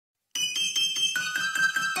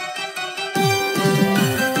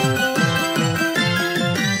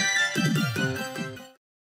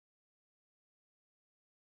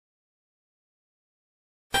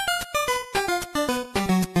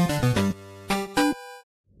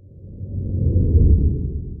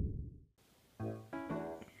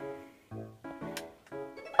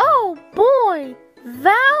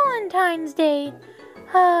Valentine's Day.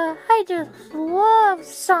 I just love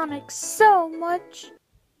Sonic so much.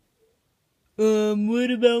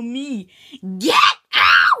 What about me? Get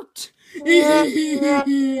out!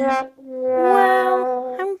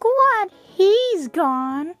 Well, I'm glad he's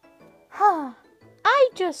gone. I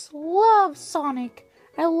just love Sonic.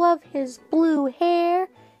 I love his blue hair,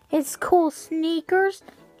 his cool sneakers,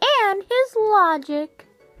 and his logic.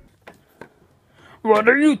 What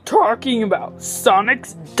are you talking about?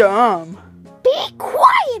 Sonic's dumb. Be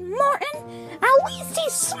quiet, Morton! At least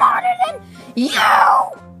he's smarter than you!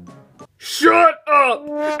 Shut up!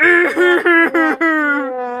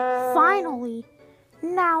 Finally,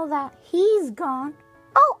 now that he's gone,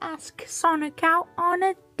 I'll ask Sonic out on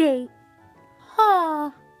a date.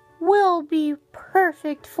 We'll be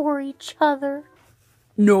perfect for each other.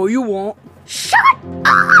 No, you won't. Shut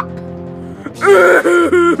up!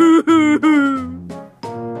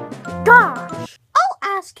 Gosh, I'll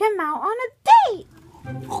ask him out on a date.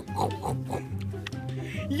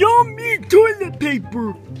 Yummy toilet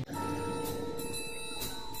paper!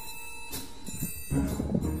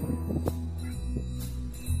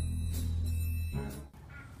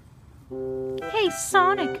 Hey,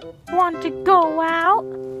 Sonic, want to go out?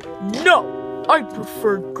 No! I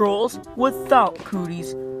prefer girls without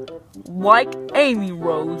cooties. Like Amy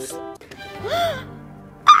Rose. I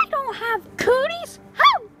don't have cooties!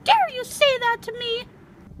 How dare you say that to me?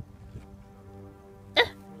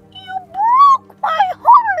 You broke my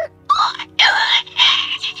heart!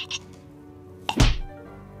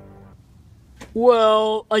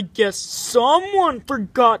 Well, I guess someone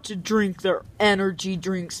forgot to drink their energy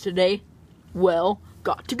drinks today. Well,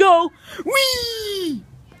 got to go. Whee!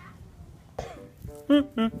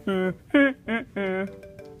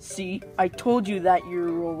 See, I told you that your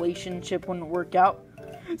relationship wouldn't work out.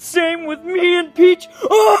 Same with me and Peach.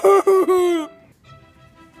 Oh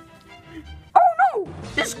no!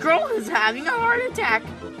 This girl is having a heart attack.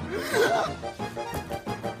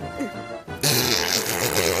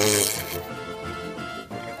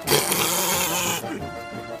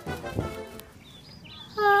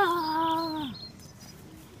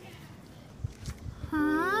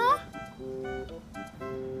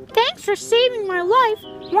 Thanks for saving my life.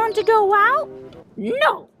 Want to go out?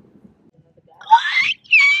 No!